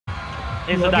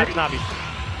Insta-dot snobby.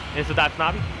 Insta-dot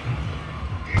snobby.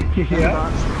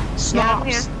 Yeah.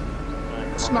 Snobs.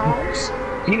 Snobs.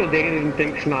 You know, they didn't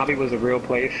think Snobby was a real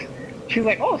place. She was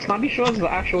like, "Oh, Snobby Shores is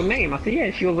the actual name." I said,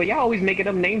 "Yeah." She was like, "Y'all always making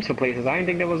up names for places. I didn't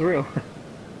think that was real."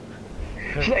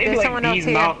 She's like, "It'd be like these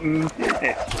mountains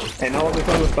and all this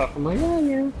other stuff." I'm like, "Yeah,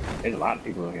 yeah." There's a lot of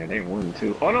people here. They won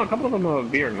too. Oh no, a couple of them are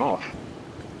veering off.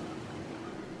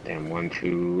 Damn, 1,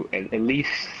 2, at least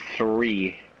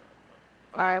 3.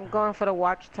 Alright, I'm going for the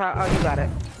watchtower. Oh, you got it.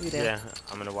 You did. Yeah,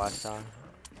 I'm in the watchtower.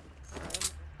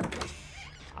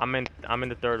 I'm in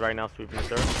the third right now, sweeping the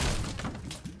third.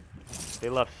 They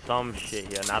left some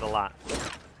shit here, not a lot.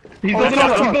 He's building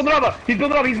over, he's building over, he's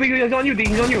building over, he's on you, D,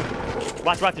 he's on you.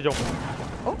 Watch Joe.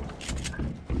 Oh.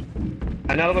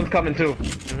 Another one's coming too.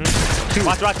 Two.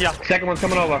 Watch, y'all. Second one's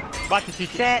coming over. Watch the CT.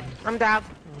 Shit, I'm down.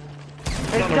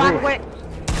 There's John Wick.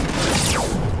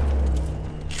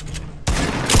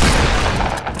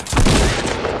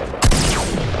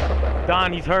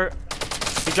 Don, he's hurt.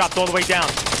 He dropped all the way down.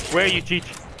 Where are you,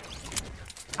 Cheech?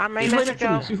 I'm right next to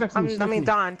Joe. I mean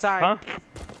Don, sorry. Huh?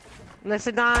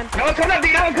 Listen, Don. That one's coming up,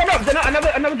 D, that one's coming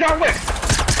up. Another John Wick.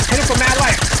 Hit him for mad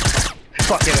life.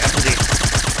 Fuck yeah, FPG.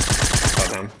 Oh,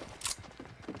 damn.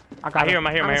 I hear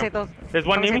him. There's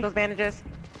one near me. Those bandages.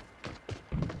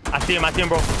 I see him,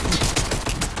 bro.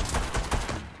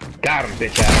 Got him,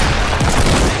 bitch ass.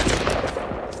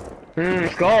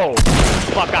 Let's go.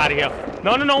 Fuck out of here.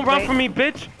 No, don't run from me,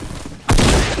 bitch.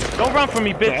 Don't run from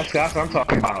me, bitch. That's what I'm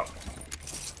talking about.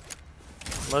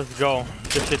 Let's go.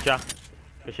 Good shit, y'all.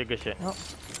 Good shit. Oh.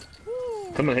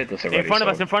 Someone hit this already. In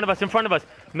front of us.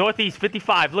 Northeast,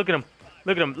 55. Look at him.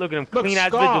 Clean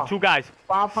ass vigil. 2 guys.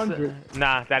 500.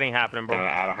 Nah, that ain't happening, bro.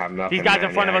 I don't have nothing. These guys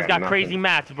in front of us got crazy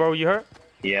mats, bro. You hurt?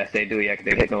 Yes, they do. Yeah,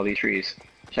 they're hitting all these trees.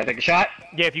 Should I take a shot?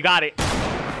 Yeah, if you got it.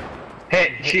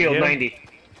 Hit. Shield, 90.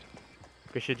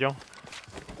 Good shit, Joe.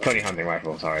 20 hunting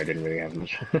rifle. Sorry, I didn't really have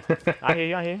much. I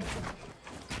hear you.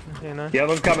 The other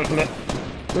one's coming from the...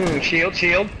 shield.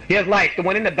 He has life. The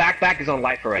one in the back is on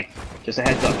life already. Just a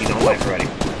heads up, he's on life already.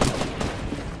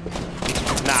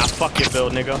 Nah, fuck your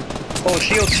build, nigga. Oh,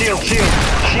 shield.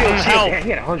 Damn, he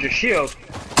had 100 shield.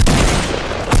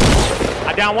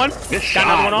 I down one. This got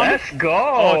another one on me. Let's go.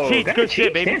 Oh, Cheech, good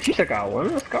shit, baby. Damn, Cheech took out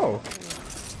one. Let's go.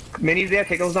 Minis there,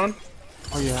 take those done.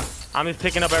 Oh, yeah. I'm just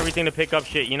picking up everything to pick up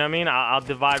shit, you know what I mean? I'll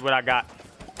divide what I got.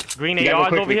 Green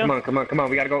ARs over here. Come on.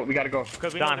 We gotta go.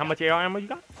 Don, how much AR ammo you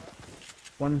got?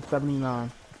 179.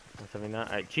 179.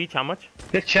 Alright, Cheech, how much?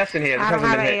 There's chest in here. I don't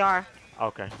have an AR.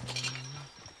 Okay.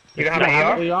 You don't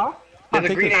have an AR? AR?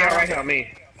 There's a green AR right here on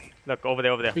me. Look, over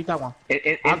there. Take that one.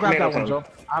 I'll grab that one, Joe.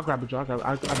 I'll grab it, Joe.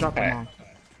 I'll drop them on.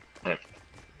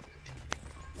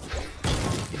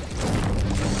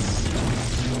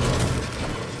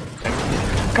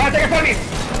 Contact in front of me!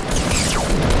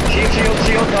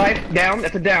 Shield, dive. Down,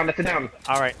 that's a down.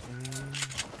 Alright.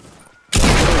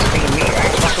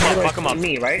 Fuck him up.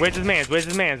 Me, right? Where's his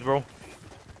mans, bro?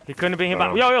 He couldn't have been here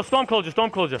by... Yo, storm closure.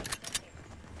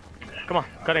 Come on,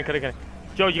 cut in.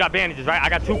 Joe, you got bandages, right? I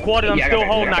got 2 quarters I'm still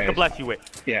holding I can bless you with.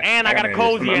 Yeah. And I got a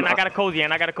cozy, Nice.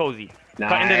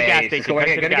 Cut into the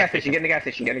gas station. Get in the gas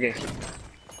station.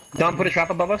 Don, put a trap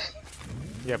above us.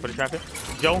 Yeah, put a trap here.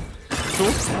 Joe, 2.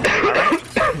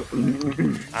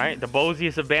 Alright, the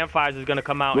Boziest of vampires is gonna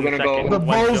come out in a second. The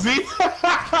Bozy?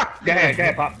 Go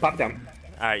ahead, pop down.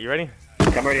 Alright, you ready?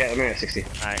 I'm already at 60.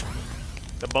 Alright.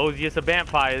 The Boziest of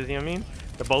vampires, you know what I mean?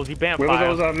 The Bozy vampire. Where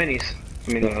were those minis?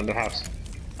 I mean, the house.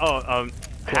 Oh,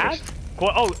 halves?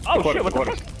 Shit, what the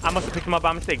fuck? I must have picked them up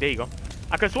by mistake. There you go.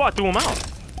 I could swear I threw them out.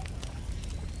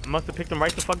 I must have picked them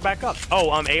right the fuck back up. Oh,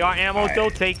 AR ammo, Joe,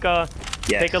 take a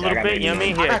little bit, you know what I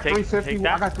mean? Here, take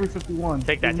that. I got 351.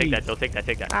 Take that, Joe, take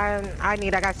that.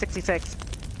 I got 66.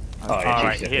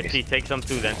 Alright, here, T, take some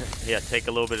too then. Yeah, take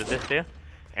a little bit of this there.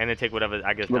 And then take whatever,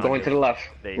 I guess. We're going to the left.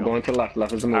 We're going to the left.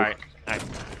 Left is the move. Alright.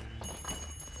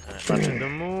 Left is the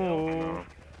move.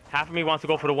 Half of me wants to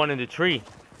go for the one in the tree.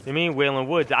 You mean Wailing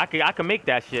Woods? I can make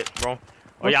that shit, bro.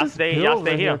 Oh, y'all stay here.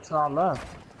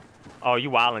 Oh, you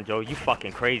wildin', Joe. You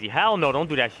fucking crazy. Hell no, don't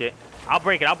do that shit. I'll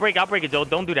break it, Joe.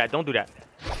 Don't do that.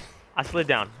 I slid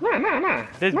down. Nah.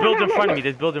 There's builds in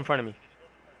front of me.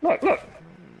 Look.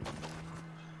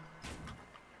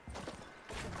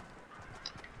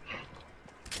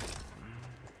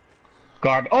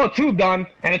 Garb. Oh, 2 done.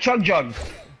 And a chug jug.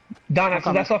 Don,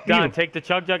 that's off you. Don, take the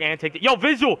chug jug and take the... Yo,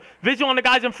 visual on the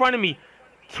guys in front of me.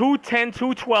 210,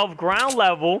 212, ground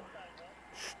level.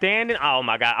 Standing... Oh,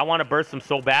 my God. I want to burst them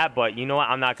so bad, but you know what?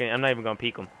 I'm not even going to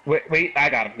peek them. Wait. I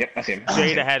got him. Yep, I see him.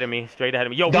 Straight ahead of me.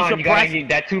 Yo, Don,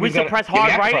 we should press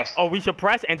hard, right? Oh, we should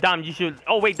press. And Don, you should...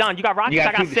 Oh, wait, Don, you got rockets?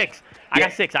 I got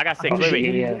 6. I got 6. Oh,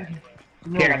 Wait. Yeah.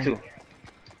 Here, I got 2.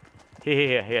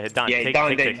 Here, Don. Yeah,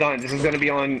 take Don. This is gonna be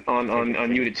on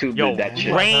you to 2 build that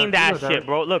shit. Rain that shit,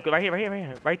 bro. Look, right here,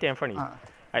 right there in front of you.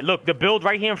 Alright, look, the build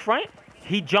right here in front.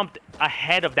 He jumped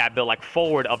ahead of that build, like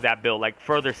forward of that build, like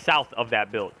further south of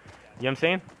that build. You know what I'm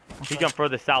saying? He jumped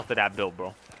further south of that build,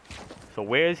 bro. So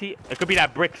where is he? It could be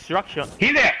that brick structure.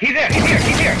 He's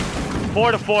here.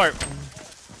 4 to 4.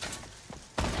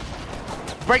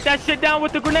 Break that shit down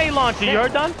with the grenade launcher. You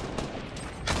heard, Don?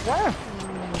 Yeah.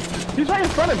 He's right in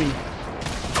front of me.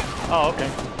 Oh, okay.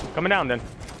 Coming down then.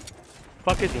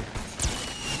 Fuck is he?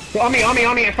 On me,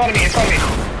 in front of me.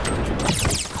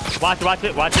 Watch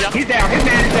it. He's down. His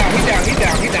man is down. He's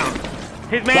down.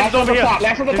 His man's over here.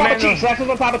 Last one's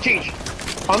on top of Cheech.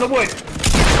 On the wood.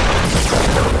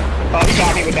 Oh, he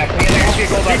got me with that. He's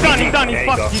done.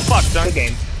 He's fucked, son. Good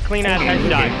game. Clean ass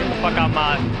headshot.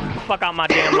 Get the fuck out my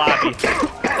damn lobby.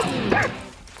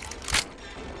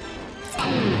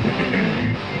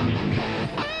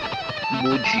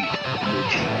 This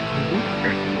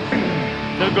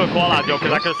is a good call out, Joe,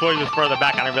 because I could have sworn he was further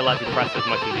back. I didn't realize he pressed as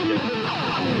much as he did.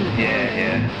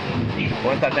 Yeah.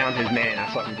 Once I downed his man,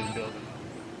 I saw him just building.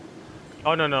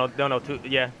 Oh no,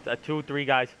 2, 3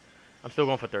 guys. I'm still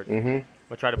going for 3rd. I'm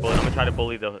gonna try to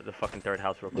bully the fucking 3rd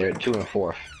house real quick. They're 2 and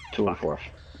 4th. 2 and 4th.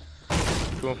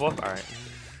 2 and 4th? Alright.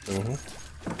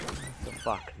 The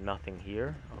fuck? Nothing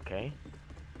here. Okay.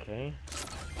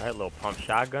 Alright, little pump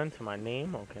shotgun to my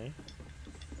name. Okay.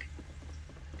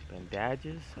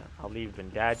 Bandages. I'll leave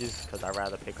bandages because I'd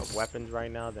rather pick up weapons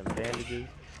right now than bandages.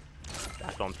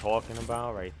 That's what I'm talking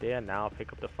about right there. Now I'll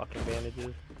pick up the fucking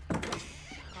bandages.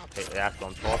 That's what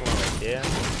I'm talking about right there.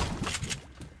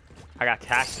 I got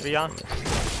tax for y'all. I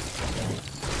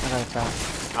got that.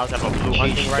 I was have a blue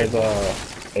hunting rifle.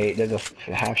 There's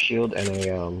a half shield and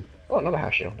a another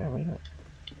half shield. There we go.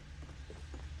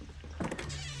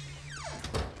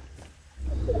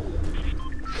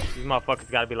 These motherfuckers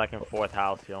gotta be like in 4th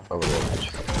house, yo. Over there.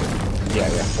 Yeah,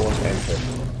 4th and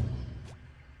 5th.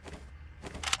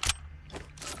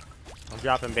 I'm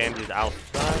dropping bandages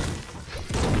outside.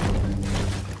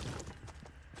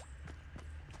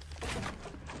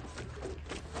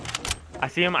 I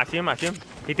see him.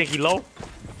 He think he low?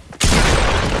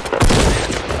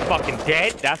 Fucking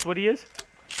dead? That's what he is?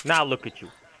 Now look at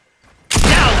you.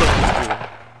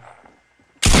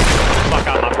 Fuck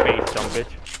out my face, dumb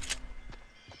bitch.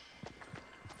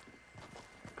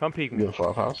 Come peek me.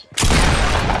 Beautiful house.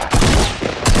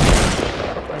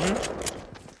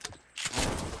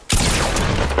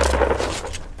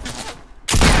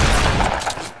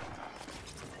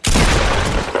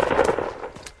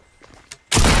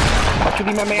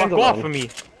 Fuck off of me.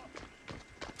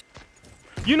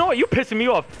 You know what? You pissing me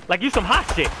off. Like you some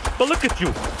hot shit. But look at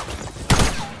you.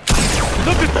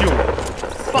 Look at you.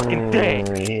 Fucking dead.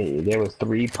 There was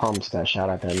 3 pumps that shot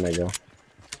at that nigga.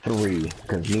 3,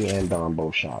 because me and Don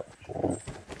both shot.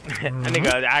 That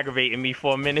nigga was aggravating me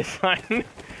for a minute, son.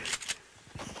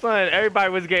 Son, everybody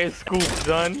was getting scooped,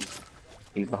 son.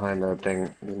 He's behind the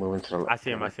thing. He's moving to the left. I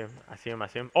see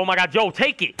him. Oh my god, Joe,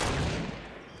 take it.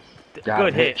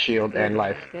 Good hit. Shield and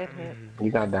life.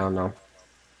 He's not down though.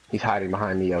 He's hiding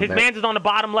behind me. His man's is on the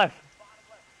bottom left.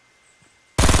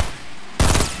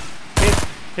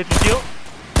 Hit the shield.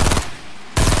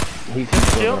 He's hit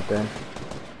the shield up there.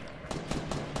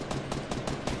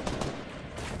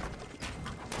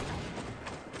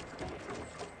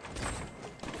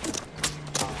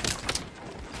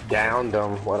 Downed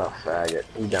him. What a faggot.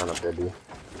 He's down up there, dude.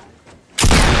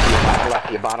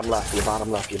 Your bottom left.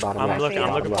 I'm looking for him.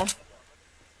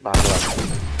 Bottom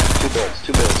left.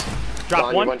 2 builds. Drop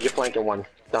Don, one. You're flanking one.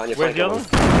 Don, you're Where's flanking the other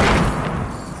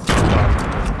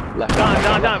one?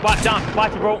 Left. Don,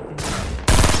 watch it, bro.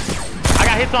 I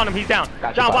got hits on him. He's down.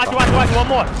 John, watch it. One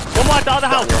more at the other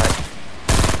house.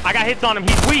 Right. I got hits on him.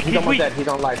 He's weak. He's weak. Dead. He's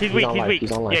on life. He's weak.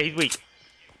 He's on life. Yeah, he's weak.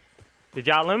 Did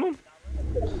y'all limb him?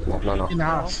 No. In the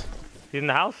house. He's in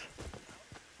the house?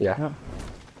 Yeah.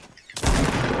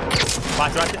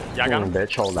 Watch it. Y'all got him?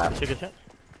 Bitch, hold that. Chicken shit.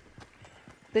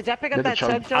 Did y'all pick up that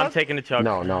chug jug? I'm taking the chug.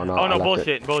 No. Oh no,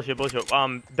 bullshit.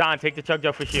 Don, take the chug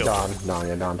jug for shield. Don,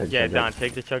 take the chug jug. Don,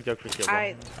 take the chug jug for shield.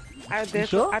 I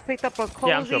picked up a cozy.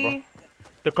 Yeah, I'm sure, bro.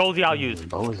 The cozy I'll use.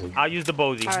 I'll use the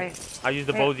Bozy. Alright. I'll use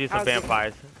the Bozy for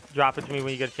vampires. Drop it to me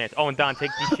when you get a chance. Oh, and Don,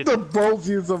 take these shit. The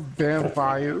Bozies of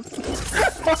vampires.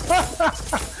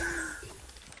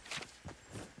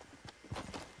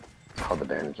 All the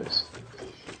bandages.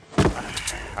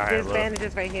 Alright, There's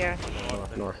bandages right here.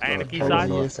 Anarchy side?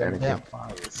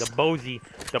 The Bozy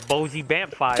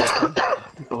vampire.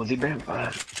 Bozy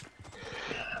vampire.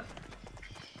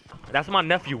 That's my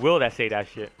nephew Will that say that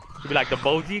shit. He be like, the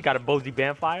Bozy, got a Bozy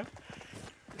vampire?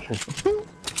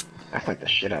 I like the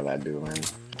shit out of that dude, man.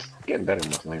 Getting better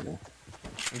most lately.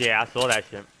 Yeah, I saw that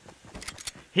shit.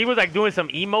 He was like doing some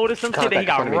emote or some shit, and he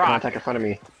got rocked. Contact in front of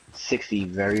me. 60,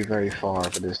 very, very far,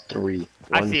 but there's 3.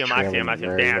 I see him.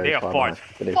 Damn, they are far as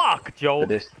fuck, Joe. But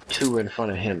there's 2 in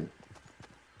front of him.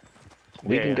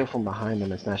 We can go from behind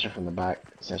them and snatch it from the back,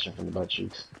 snatch it from the butt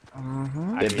cheeks.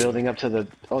 They're building up to the.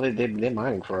 Oh, they're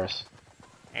mining for us.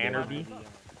 Anarchy.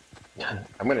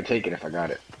 I'm gonna take it if I got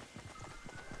it.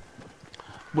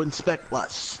 Wouldn't expect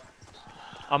less.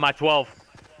 On my 12.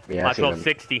 Yeah, my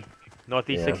 1260.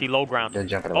 Northeast 60 low ground.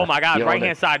 Oh my god, right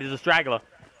hand side is a straggler.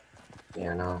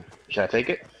 Yeah, no. Should I take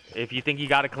it? If you think you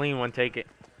got a clean one, take it.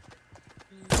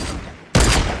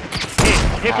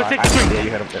 Hit for 63. Yeah, you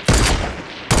hit him.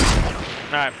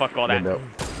 Alright, fuck all that.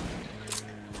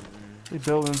 They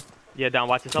building. Yeah, down,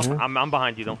 watch yourself. I'm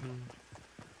behind you though.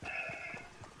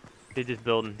 They're just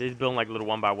building. They're just building like little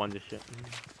 1x1s and shit.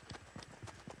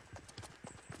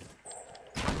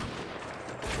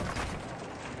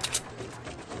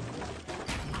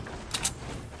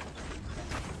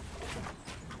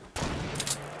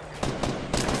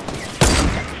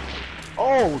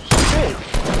 Oh shit!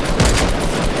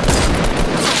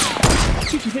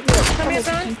 Chichi, hit me up. Come here,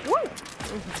 son. Woo!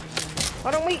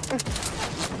 Why don't we?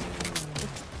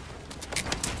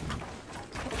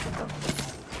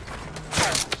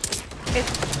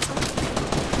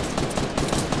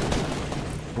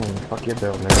 Fuck your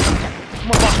build, man.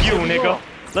 Come on, fuck you, nigga.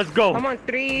 Let's go. I'm on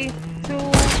 3, 2,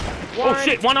 1. Oh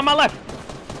shit, one on my left.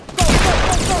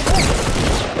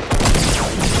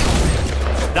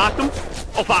 Knocked him.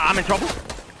 Oh fuck, I'm in trouble.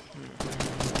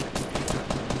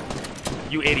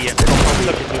 You idiot.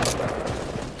 Look at you.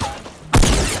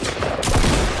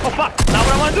 Oh fuck, not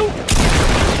what I want to do.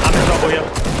 I'm in trouble here.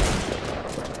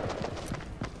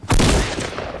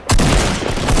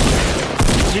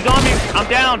 He's on me. I'm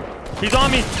down. He's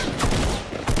on me.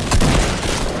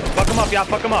 Fuck him up, y'all.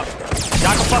 Fuck him up.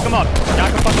 Y'all can fuck him up. Y'all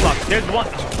can fuck him up. There's one.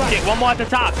 Shit, one more at the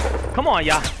top. Come on,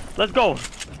 y'all. Let's go.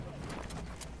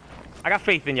 I got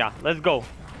faith in y'all. Let's go.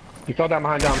 He fell down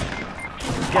behind John.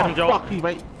 Get him, Joe. Fuck, he's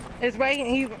right. It's right.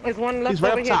 He is one left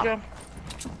right over up here, top. Joe.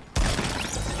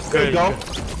 There you go.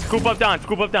 Scoop up down.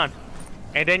 Scoop up down.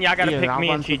 And then y'all gotta pick me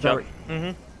and cheat up.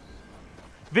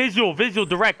 Visual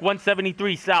direct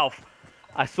 173 south.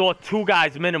 I saw 2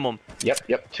 guys minimum.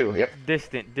 Yep, 2, yep.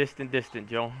 Distant,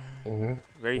 Joe.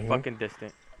 Very fucking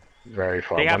distant. Very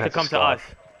far. They have to come to us.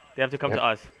 They have to come to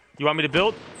us. You want me to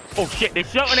build? Oh shit, they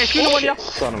shooting one, y'all.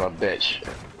 Son of a bitch.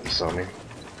 You saw me.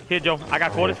 Here, Joe. I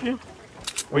got quarters for you.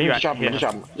 Where you at? Just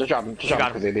drop him,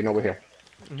 because they know we're here.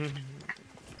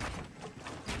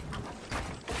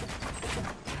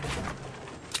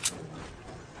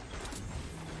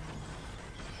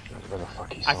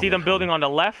 I see them building on the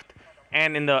left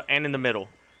and in the middle.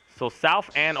 So south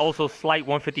and also slight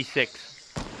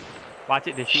 156. Watch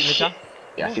it, they're shooting at y'all.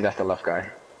 Yeah, I see that's the left guy.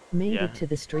 Made it to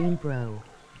the stream, bro.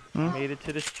 Made it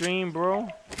to the stream, bro.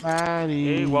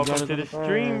 Maddie, hey, welcome to the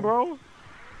stream, bro.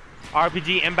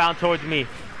 RPG inbound towards me.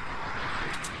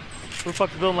 Who the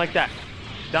fuck's building like that?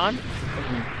 Don?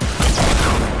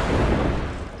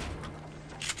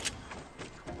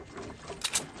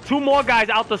 Two more guys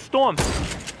out the storm.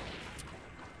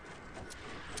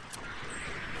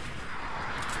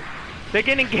 They're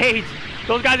getting engaged.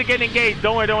 Those guys are getting engaged.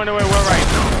 Don't worry, we're right.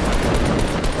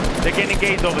 They're getting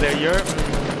engaged over there. You're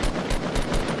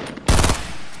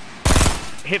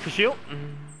hit for shield.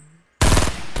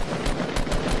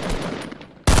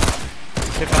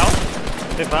 Hit out.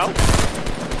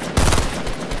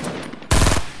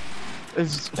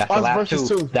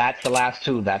 That's the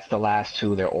last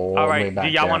two. They're all right. back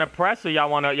Do y'all want to press or y'all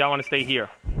want to stay here?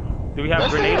 Do we have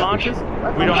grenade launchers?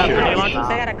 We don't have grenade launchers.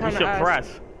 We should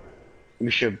press.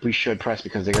 We should press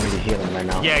because they're gonna be healing right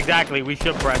now. Yeah, exactly. We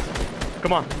should press.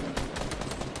 Come on.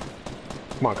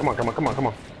 Come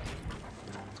on.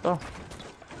 Oh.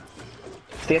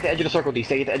 Stay at the edge of the circle, D.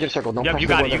 Stay at the edge of the circle. Don't press. You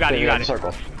got it. You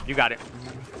got it.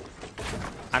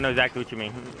 I know exactly what you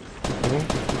mean.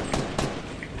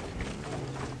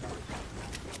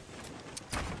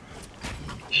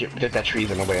 Shit, that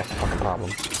tree's in the way. That's the fucking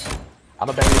problem. I'm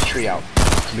gonna bang this tree out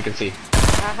so we can see.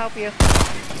 I'll help you.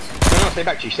 No, stay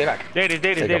back, Chief. Stay back. There it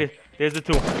is. There's the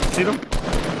 2. See them?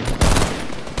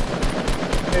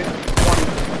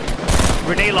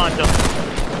 Grenade launcher.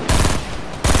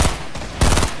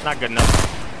 Not good enough.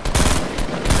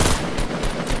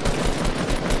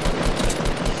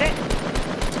 Shit.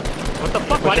 What the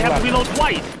fuck? Why they have to reload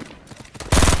twice?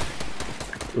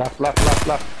 Left.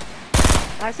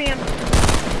 I see him.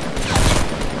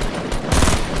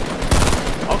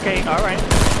 Okay, alright.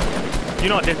 You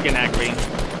know what this is getting aggravating.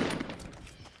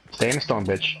 Stay in the storm,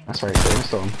 bitch. That's right, stay in the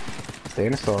storm. Stay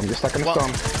in the storm. You're stuck in the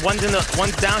storm.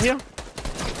 One's down here.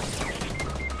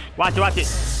 Watch it.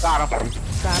 Got him.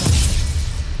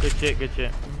 Good shit.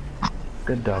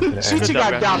 Good dog today. She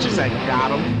got down, she said,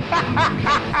 got him.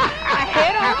 I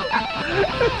hit him.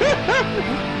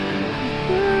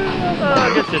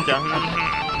 Good shit, John.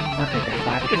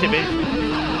 Good shit, baby.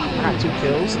 I got 2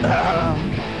 kills. I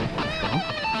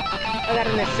got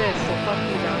an assist, so fuck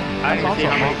you, John. I didn't see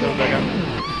how many kills I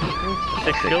got.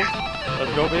 6 kills.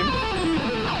 Let's go, baby.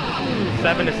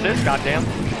 7 assists, goddamn.